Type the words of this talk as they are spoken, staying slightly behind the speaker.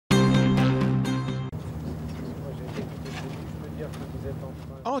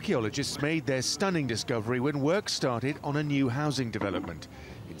Archaeologists made their stunning discovery when work started on a new housing development.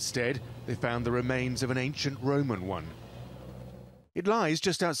 Instead, they found the remains of an ancient Roman one. It lies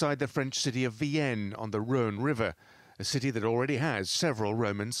just outside the French city of Vienne on the Rhone River, a city that already has several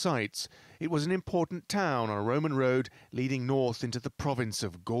Roman sites. It was an important town on a Roman road leading north into the province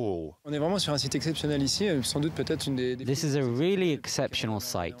of Gaul. This is a really exceptional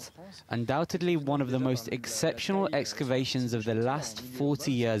site, undoubtedly one of the most exceptional excavations of the last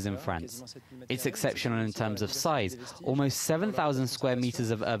 40 years in France. It's exceptional in terms of size, almost 7,000 square meters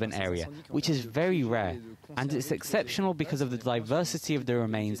of urban area, which is very rare, and it's exceptional because of the diversity of the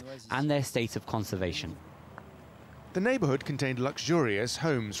remains and their state of conservation. The neighborhood contained luxurious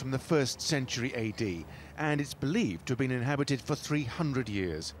homes from the 1st century AD, and it's believed to have been inhabited for 300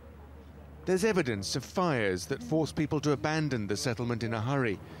 years. There's evidence of fires that forced people to abandon the settlement in a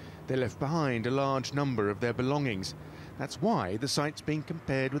hurry. They left behind a large number of their belongings. That's why the site's being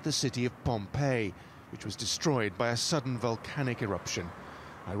compared with the city of Pompeii, which was destroyed by a sudden volcanic eruption.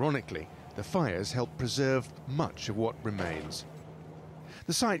 Ironically, the fires helped preserve much of what remains.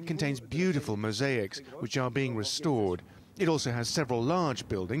 The site contains beautiful mosaics, which are being restored. It also has several large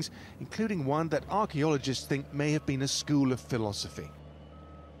buildings, including one that archaeologists think may have been a school of philosophy.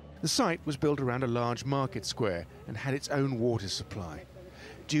 The site was built around a large market square and had its own water supply.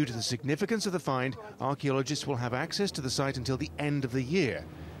 Due to the significance of the find, archaeologists will have access to the site until the end of the year,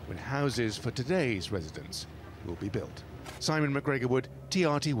 when houses for today's residents will be built. Simon McGregor-Wood,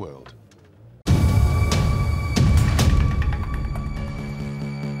 TRT World.